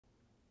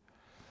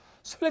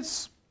So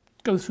let's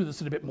go through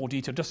this in a bit more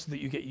detail, just so that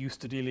you get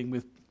used to dealing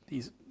with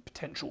these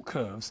potential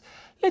curves.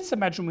 Let's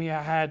imagine we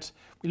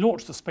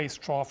launched the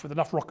spacecraft with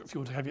enough rocket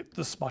fuel to have it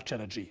this much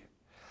energy.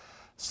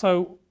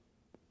 So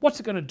what's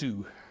it going to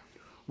do?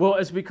 Well,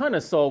 as we kind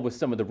of saw with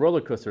some of the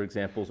roller coaster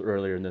examples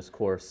earlier in this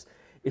course,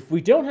 if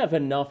we don't have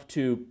enough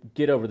to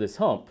get over this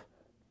hump,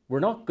 we're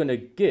not going to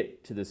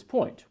get to this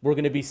point. We're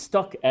going to be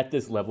stuck at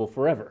this level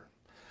forever.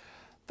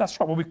 That's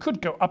right. Well, we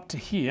could go up to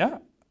here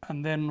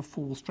and then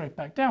fall straight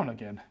back down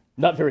again.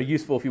 Not very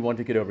useful if you want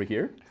to get over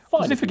here.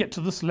 Because if we get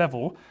to this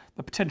level,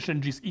 the potential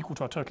energy is equal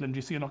to our total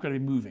energy, so you're not going to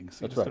be moving.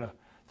 So That's right.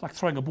 It's like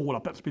throwing a ball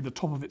up. That's be the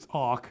top of its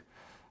arc,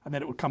 and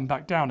then it would come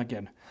back down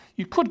again.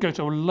 You could go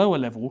to a lower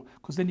level,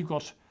 because then you've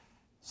got,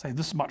 say,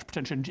 this much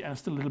potential energy and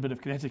still a little bit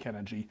of kinetic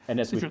energy.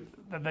 And so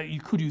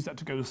you could use that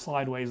to go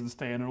sideways and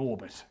stay in an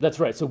orbit. That's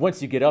right. So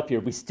once you get up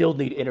here, we still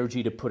need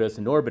energy to put us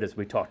in orbit, as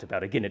we talked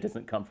about. Again, it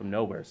doesn't come from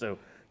nowhere. So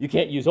you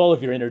can't use all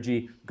of your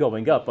energy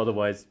going up,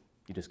 otherwise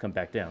you just come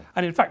back down.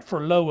 And in fact,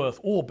 for a low Earth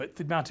orbit,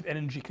 the amount of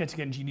energy, kinetic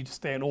energy you need to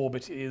stay in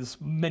orbit is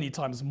many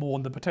times more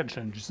than the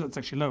potential energy. So that's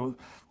actually low.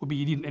 You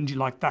need an energy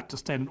like that to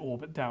stay in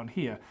orbit down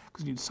here,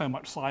 because you need so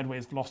much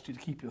sideways velocity to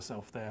keep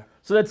yourself there.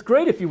 So that's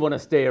great if you want to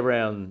stay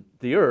around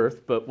the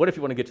Earth, but what if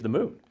you want to get to the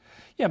moon?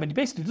 Yeah, I mean,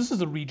 basically, this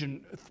is a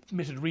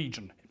permitted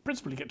region. In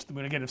principle, you get to the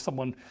moon again if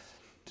someone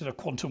did a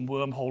quantum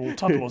wormhole or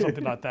tunnel or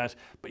something like that.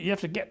 But you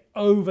have to get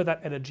over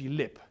that energy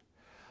lip.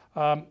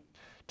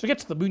 To get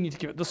to the moon, you need to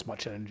give it this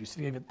much energy. So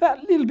if you give it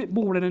that little bit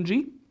more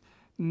energy,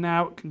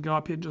 now it can go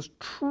up here and just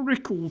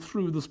trickle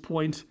through this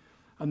point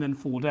and then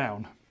fall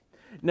down.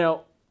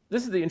 Now,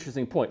 this is the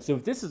interesting point. So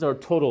if this is our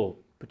total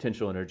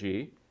potential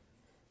energy,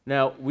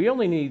 now we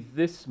only need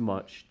this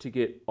much to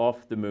get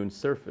off the moon's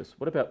surface.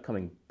 What about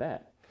coming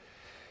back?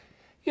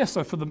 Yes,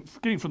 so for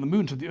getting from the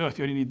moon to the Earth,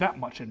 you only need that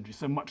much energy,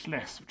 so much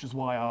less, which is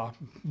why our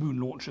moon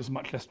launch is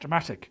much less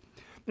dramatic.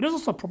 There's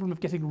also a problem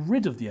of getting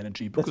rid of the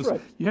energy, because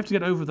you have to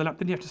get over the lap,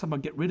 then you have to somehow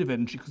get rid of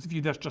energy, because if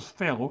you just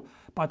fell,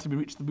 by the time you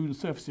reach the moon's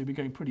surface, you'll be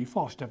going pretty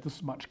fast. You have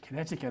this much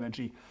kinetic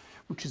energy,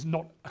 which is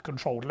not a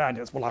controlled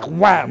landing. It's more like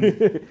wham!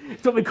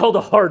 It's what we call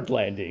a hard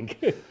landing.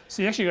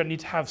 So you're actually going to need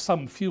to have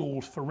some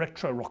fuel for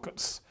retro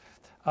rockets.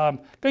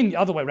 Going the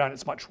other way around,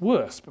 it's much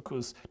worse,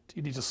 because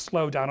you need to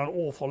slow down an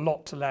awful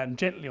lot to land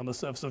gently on the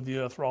surface of the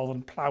Earth rather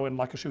than plow in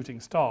like a shooting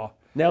star.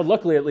 Now,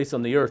 luckily, at least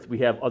on the Earth, we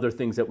have other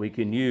things that we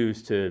can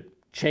use to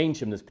change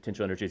from this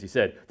potential energy, as you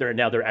said.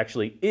 There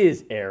actually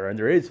is air and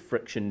there is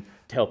friction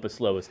to help us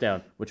slow us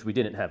down, which we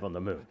didn't have on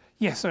the moon.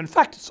 Yes, so in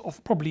fact, it's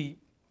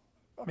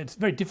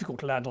very difficult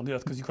to land on the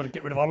Earth because you've got to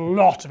get rid of a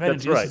lot of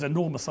energy. This is an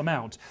enormous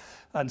amount.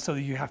 And so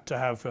you have to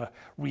have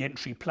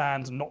re-entry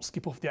plans and not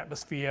skip off the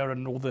atmosphere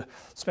and all the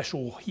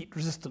special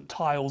heat-resistant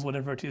tiles,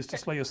 whatever it is, to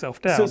slow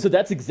yourself down. So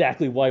that's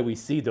exactly why we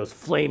see those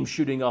flames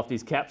shooting off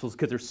these capsules,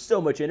 because there's so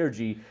much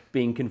energy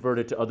being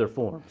converted to other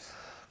forms.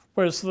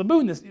 Whereas for the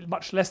moon, there's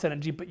much less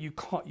energy, but you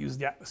can't use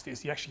the atmosphere,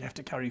 so you actually have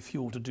to carry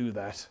fuel to do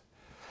that.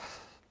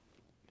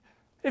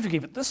 If you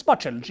give it this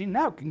much energy,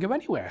 now it can go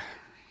anywhere.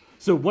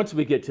 So once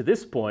we get to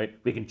this point,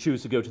 we can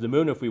choose to go to the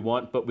moon if we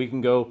want, but we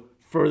can go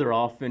further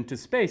off into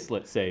space,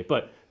 let's say.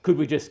 But could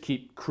we just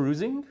keep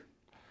cruising?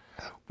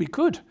 We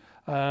could.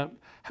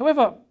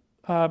 However,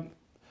 so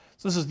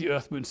this is the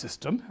Earth-Moon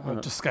system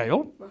to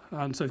scale.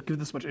 And so if you give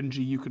this much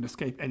energy, you can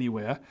escape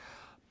anywhere.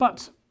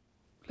 But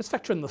let's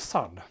factor in the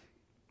sun.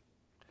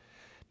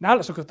 Now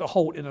let's look at the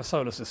whole inner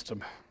solar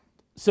system.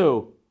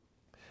 So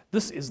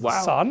this is the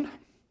sun.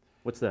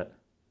 What's that?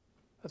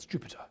 That's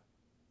Jupiter.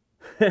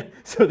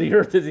 So the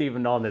Earth isn't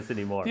even on this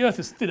anymore. The Earth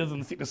is thinner than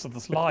the thickness of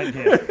this line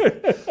here.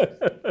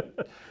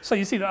 So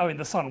you see that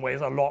the sun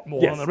weighs a lot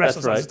more than the rest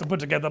of the system put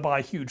together by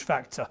a huge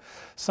factor.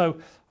 So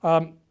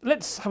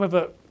let's,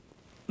 however,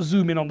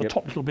 zoom in on the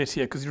top little bit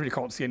here, because you really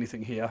can't see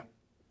anything here.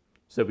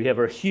 So we have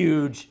our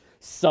huge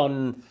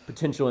sun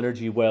potential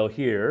energy well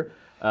here.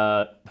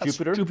 That's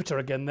Jupiter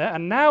again there.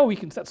 And now we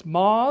can, that's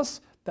Mars,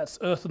 that's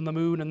Earth and the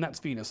Moon, and that's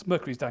Venus.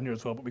 Mercury's down here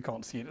as well, but we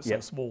can't see it, it's so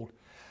small.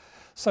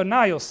 So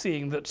now you're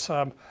seeing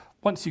that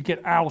once you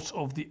get out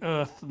of the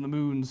Earth and the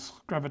Moon's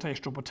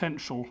gravitational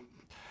potential,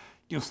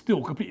 you're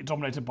still completely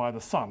dominated by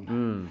the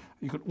sun.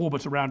 You could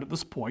orbit around at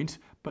this point,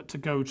 but to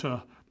go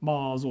to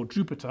Mars or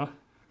Jupiter,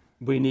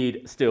 we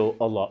need still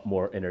a lot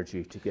more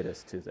energy to get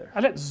us to there.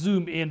 And let's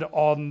zoom in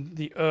on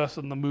the Earth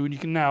and the Moon. You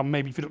can now,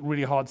 maybe if you look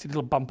really hard, see a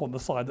little bump on the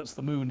side. That's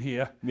the Moon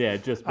here. Yeah,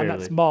 just barely.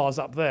 And that's Mars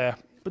up there.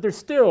 But there's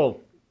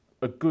still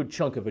a good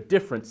chunk of a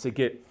difference to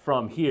get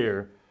from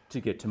here to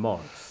get to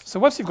Mars. So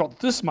once you've got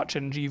this much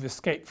energy, you've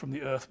escaped from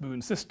the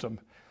Earth-Moon system.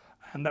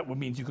 And that would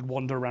mean you could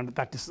wander around at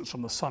that distance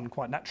from the sun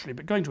quite naturally.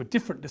 But going to a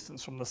different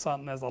distance from the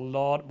sun, there's a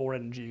lot more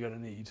energy you're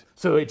going to need.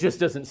 So it just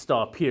doesn't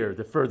stop here.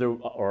 The further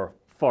or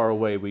far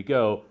away we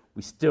go,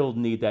 we still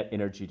need that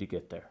energy to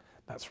get there.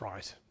 That's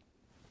right.